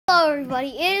everybody,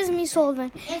 it is me, Sullivan.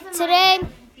 Today,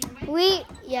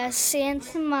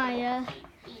 Santa Maya.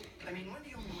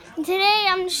 Today,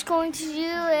 I'm just going to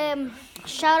do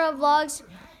shout out vlogs.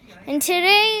 And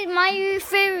today, my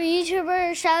favorite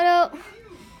YouTuber shout out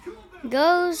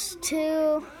goes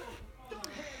to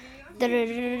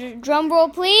the drum roll,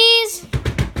 please.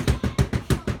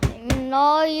 And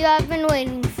all you have been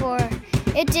waiting for.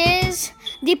 It is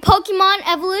the Pokemon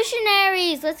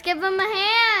Evolutionaries. Let's give them a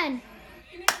hand.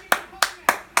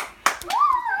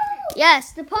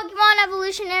 Yes, the Pokemon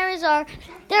Evolutionaries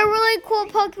they're really cool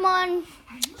Pokemon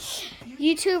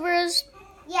YouTubers.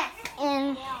 Yes.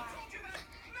 And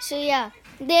so yeah,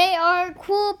 they are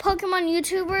cool Pokemon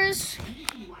YouTubers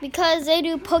because they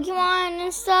do Pokemon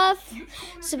and stuff.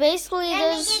 So basically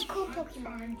And they get cool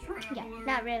Pokemon. Yeah,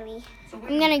 not really.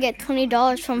 I'm gonna get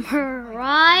 $20 from her,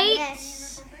 right?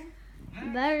 Yes.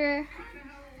 Better.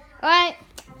 Alright,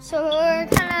 so we're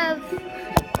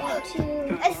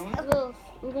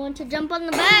we're going to jump on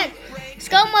the bag. Let's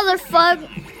go, motherfuckers.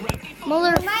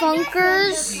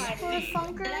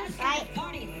 Right.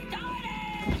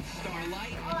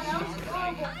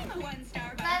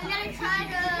 I'm gonna try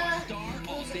to.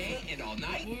 I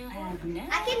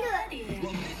can do it.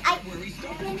 I can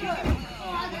do it.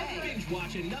 Binge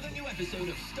watch another new episode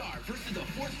of Star versus the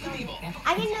Force of Evil.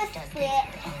 I can do a split.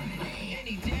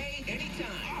 Any day,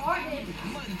 anytime.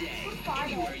 Monday.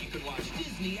 Anywhere you can watch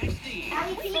Disney XD. Can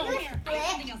you do a split? I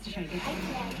can.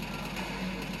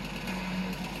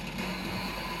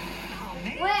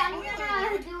 Wait, I'm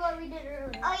gonna do what we did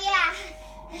earlier. Oh yeah.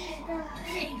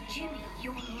 Hey, Jimmy,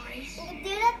 you want to race? Do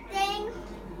the thing.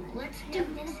 Let's do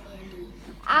this, Andy.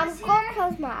 I'm gonna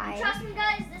close my eyes. Trust me,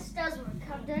 guys, this does work.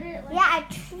 I've done it. Yeah, I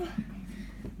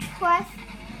trust.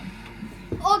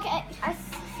 Okay. I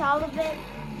saw a bit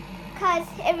because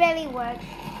it really worked.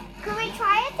 Could we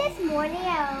try it this morning?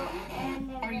 Are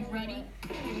you ready?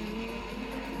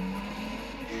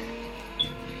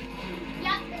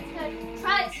 Yeah, that's good.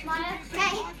 Try it, Smile.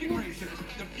 Okay. No, it's like this.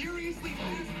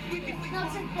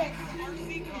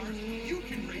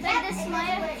 It's like this,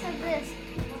 Smile. It's like this.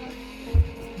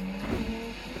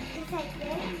 It's like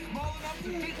this.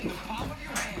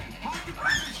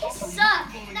 You suck.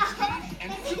 No,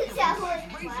 this is how it's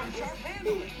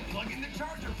Plug in the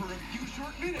charger for a few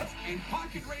short minutes, and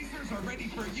Pocket Racers are ready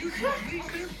for you to unleash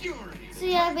their fury. So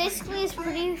yeah, basically it's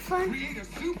pretty fun. Create a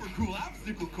super cool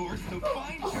obstacle course to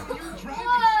fine-tune your driving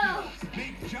Whoa. skills.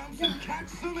 Make jumps and catch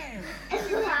some air.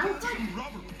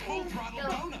 Rubber, full throttle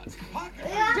donuts. Pocket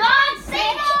John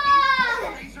Cena!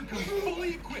 Racer comes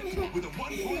fully equipped with a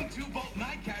 1.2 volt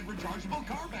NiCad rechargeable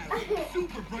car battery,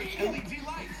 super bright LED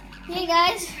lights, Hey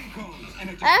guys, cones, and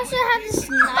a I also have this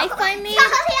knife I made.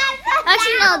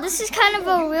 Actually no, this is kind of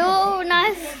a real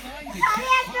knife.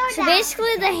 So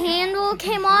basically the handle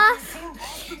came off.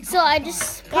 So I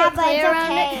just put Yeah, but clay it's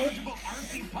around okay. it.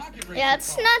 Yeah,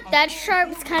 it's not that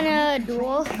sharp, it's kind of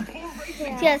dual.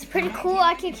 Yeah, it's pretty cool.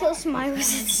 I could kill somebody with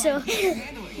it, so.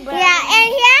 Yeah,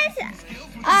 and here's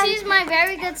She's my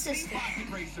very good sister.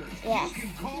 yes.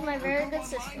 She's my very good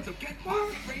sister. It's a time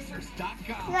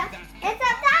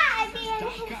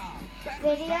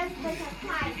videos with a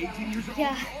time.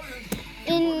 Yeah.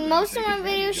 In most of my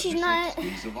videos, she's not in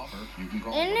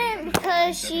it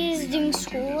because she's doing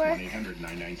schoolwork. She's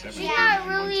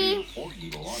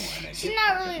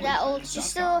not really that old. She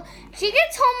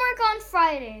gets homework on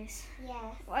Fridays. Yes.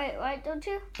 Right, don't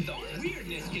you? The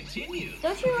weirdness continues.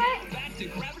 Don't you, right? Back to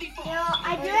Gravity Falls. No,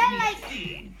 I do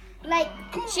it like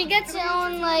She gets it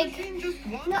on like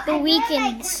no, the I do it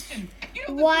weekends.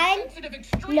 One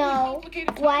no, like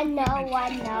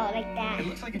that. It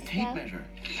looks like a tape measure.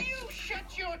 You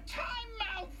shut your time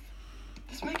mouth.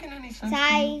 Does making any sense? So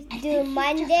I do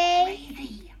Monday,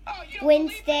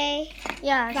 Wednesday,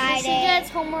 Yeah, so she Friday. gets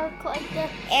homework like that.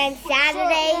 and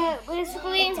Saturday. So,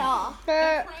 basically, It's all.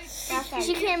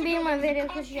 she can't be in my video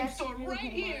because she has to do Right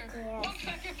here. homework. Yes. 1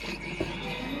 second.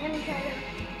 I'm gonna try to.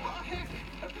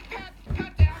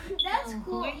 Pat down. That's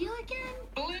cool. Who are you again?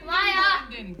 Belinda Maya.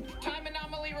 London. Time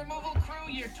anomaly removal crew,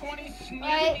 year 2012.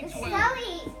 Right, Sully, no,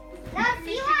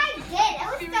 see what I did? It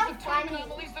was so Time funny.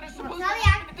 anomalies that are supposed Sully, to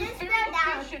happen I at this just very fell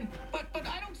down. location. But I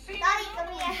don't see Sully, any come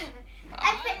anomaly. here. I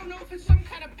don't know if it's some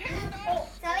kind of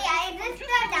paradox. Sully, I just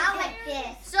fell down like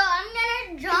this So I'm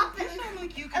gonna jump a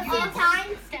few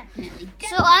times. Definitely.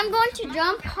 So I'm going to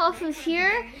jump off of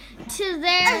here to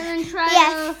there and then try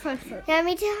Yes. to front flip. Let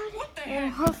me tell you.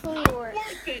 And hopefully it works.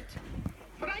 Worth it.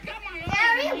 But I got my own.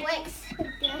 There it works.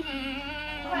 No,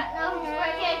 it's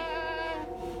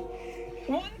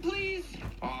working. One, please.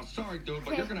 Oh, sorry, dude,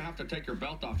 but you're gonna have to take your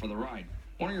belt off for the ride.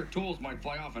 One of your tools might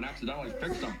fly off and accidentally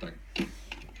fix something.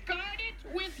 Guard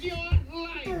it with your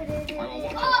life.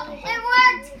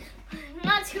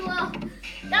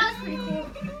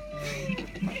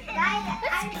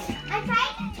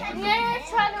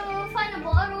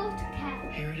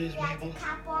 is, Yeah, Mabel.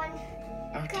 tap on.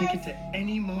 Our ticket to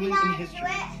any We moment in gotta do history.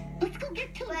 it. Let's go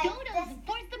get two Wait, dodos this- and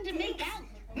force them to make out.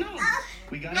 No,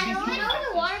 we gotta I be only know smart.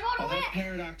 the water All bottle that went.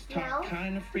 paradox talk No.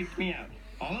 kind of freaked me out.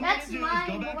 All I'm That's gonna do mine, is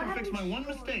go back but and what fix my happened one to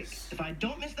mistake. yours? If I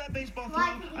don't miss that baseball throw, Why?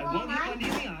 I You won't want hit mine? Wendy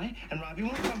in the eye, and Robbie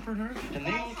won't comfort her, and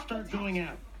they won't start going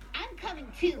out. I'm coming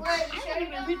too. Wait, I sure want you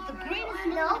to don't relive the know greatest where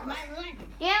moment of my life.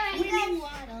 Yeah, you Winning guys.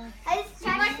 Waddle. I just You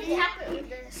tried might to can tap it with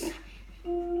this.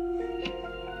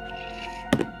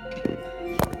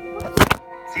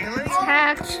 See you later.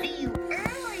 Tapped. See you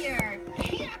earlier.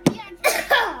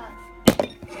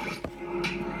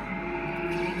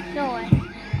 No way.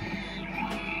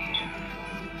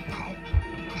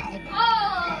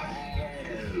 Oh!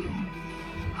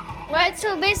 Right,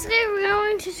 so basically we're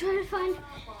going to try to find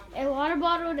a water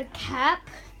bottle to cap.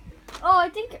 Oh, I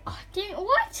think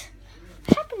what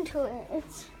happened to it?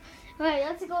 It's right.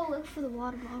 Let's go look for the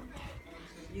water bottle.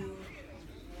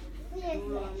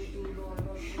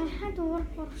 I had the water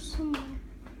bottle somewhere.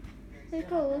 Let's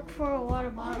go look for a water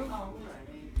bottle.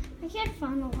 I can't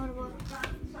find the water bottle.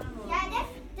 Yeah,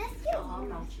 this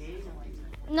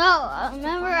you. No,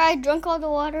 remember I drank all the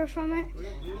water from it?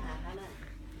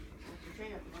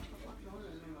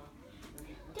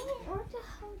 Dang it, where the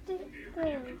hell did it go? Why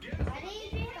did you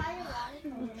drink all your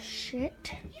water? Oh,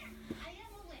 shit.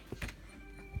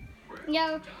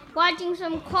 Yeah, watching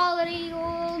some quality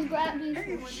old Gravity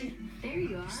Falls. There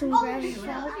you are. Some Gravity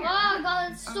Falls. Oh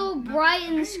god, it's so bright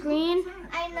in the screen.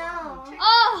 I know.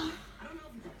 Oh! I don't know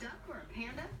if it's a duck or a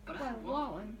panda, but What,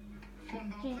 what one? One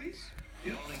ball, please.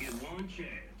 You only get one chance.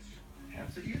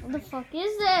 Answer your What the fuck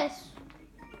is this?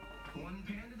 one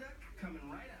panda duck coming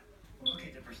right up.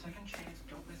 Okay, Dipper, second chance.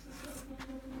 Don't miss this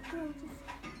up.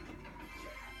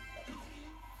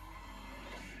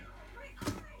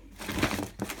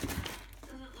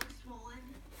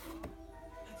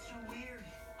 That's so weird.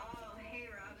 Oh, hey,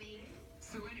 Robbie.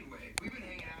 So anyway, we've been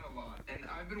hanging out a lot, and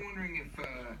I've been wondering if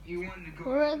you wanted to go.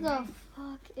 Where the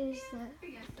fuck is that?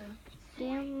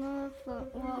 Damn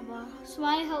motherfucker water bottle.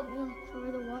 Somebody help me look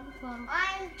for the water bottle.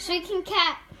 So you can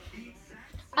cap.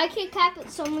 I can cap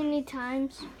it so many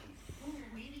times.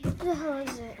 What the hell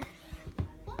is it?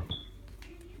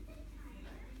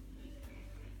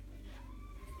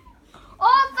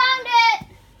 Oh, I found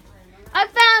it! I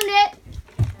found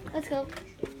it! Let's go.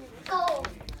 Go.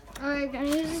 Alright, gonna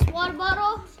use this water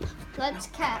bottle. Let's I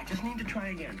cap. just need to try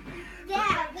again.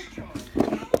 Dab.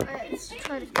 Alright, let's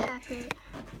try to cap it.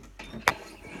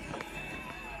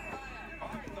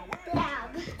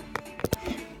 Dab.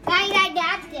 Guys, I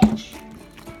dabbed it.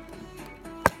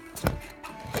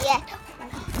 Yeah.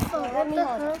 Oh, what the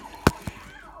hell?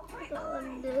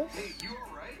 On this. Hey, you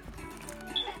alright?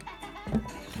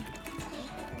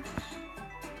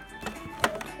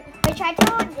 We tried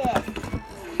to hold this.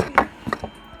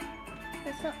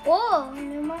 That's not, oh,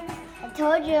 never mind. I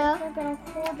told you. We're gonna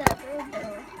hold that good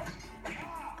though.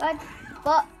 God,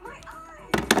 but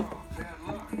Bad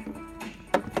luck.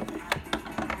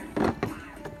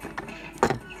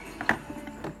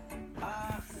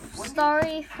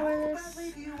 sorry for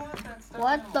this.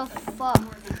 What the fuck?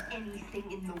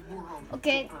 Anything in the world.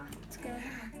 Okay, let's go.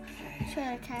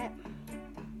 Try to tap.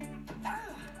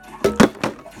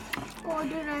 Oh,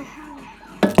 did I have it?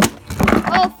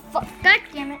 Oh, fuck. God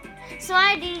damn it.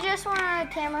 Slide, do you just want a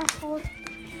camera hold?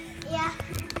 Yeah.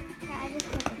 Yeah, I just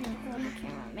put it on the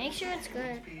camera. Make sure it's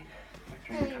good.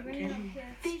 Hey, bring it up here.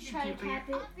 Let's try to cap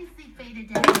it. Obviously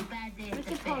faded down a bad day We at the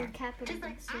can probably fair. cap it. Just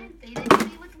like against I'm it. faded to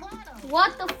be with Waddle.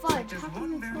 What the fuck? There's How come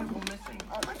one it's not- variable missing.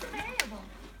 What's the variable?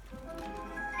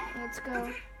 Let's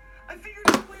go. I figured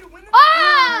out a way to win this.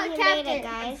 Ah! You Capped made it, it.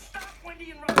 guys. Stop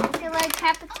Wendy and Robbie. Till I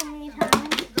cap it so many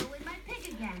times. Go with my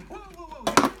pig again. Whoa, whoa, whoa.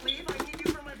 Don't leave. I need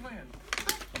you for my plan.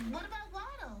 But what about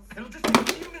Waddles? It'll just take a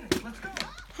few minutes. Let's go.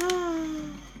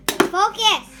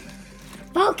 Focus.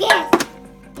 Focus.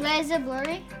 Wait, is it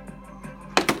blurry?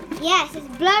 Yes, it's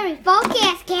blurry.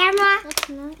 Focus, camera. That's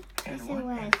not. Yes, it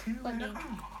was. Okay.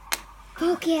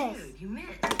 Focus. You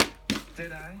missed.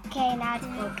 Did I? Okay, now it's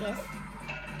focus.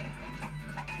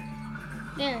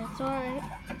 There, it's alright.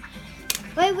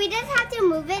 Wait, we just have to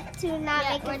move it to not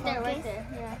Yeah, make it right there, focus. right there.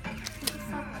 Yeah.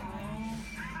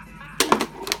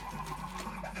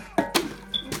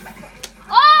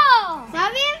 Oh!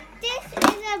 Sorry if this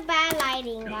is a bad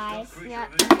lighting, guys. Yeah,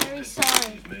 very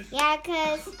sorry. Yeah,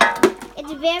 because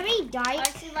it's very dark.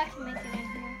 Let's see if I can make it in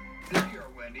here. There you are,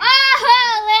 Wendy.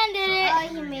 Ah! Landed it!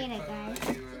 Oh, you made it,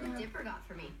 guys. Dipper got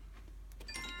for me.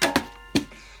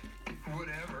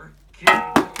 Whatever.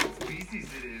 Can't know what species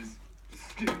it is.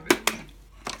 Stupid.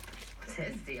 It's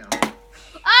his deal.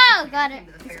 Oh, got it. Came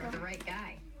to the fair with the right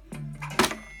guy.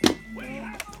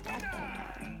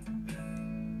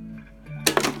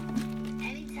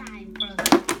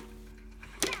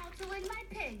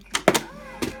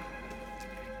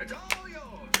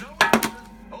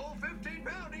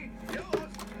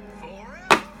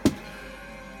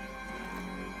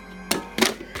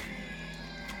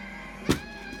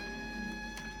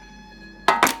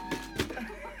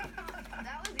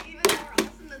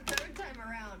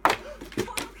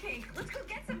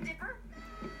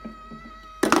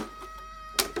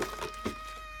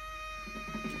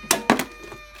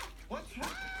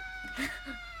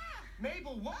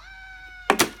 what?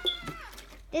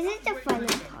 This is the funny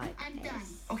part. I'm done.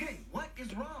 Okay, what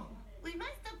is wrong? We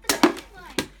messed up the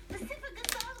timeline. Pacifica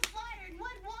saw the flyer and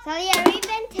went wild. So yeah, we've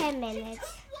been 10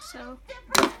 minutes. So.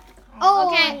 Oh,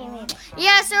 Okay. I made it.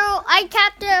 Yeah, so I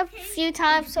capped it a few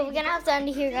times, so we're gonna have to end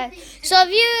it here, guys. So if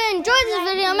you enjoyed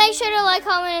this video, make sure to like,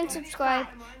 comment, and subscribe.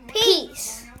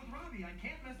 Peace.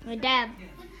 Or dab.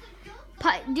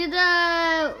 Do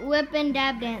the whip and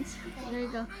dab dance. There you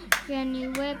go. Can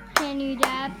you whip? Can you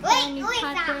dab? Can you Wait,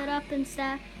 pop stop. it up and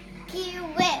stuff? Can you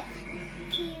whip?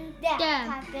 Can you dab? Dab.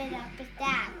 Pop it up and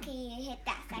dab. Can you hit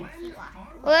that sexy one?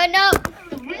 Well, no.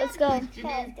 Let's go.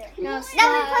 No,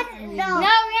 slide. No, No,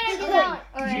 we're gonna do that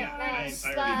one. Alright, Yeah, now I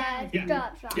slide, yeah.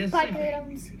 drop, drop. Yes, Pop sir. it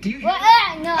up. Do you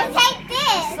No. It's like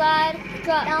this. Slide,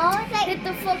 drop. No, it's like Hit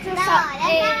the foot to no, the top. that's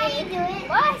not how you do it.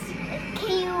 What?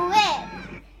 Can you whip?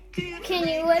 Can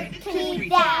you whip? Can you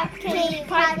dab? Can you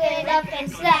pop it up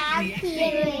and slap? Can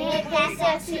you hit that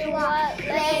sexy one?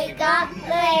 Leg up,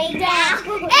 leg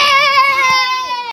down.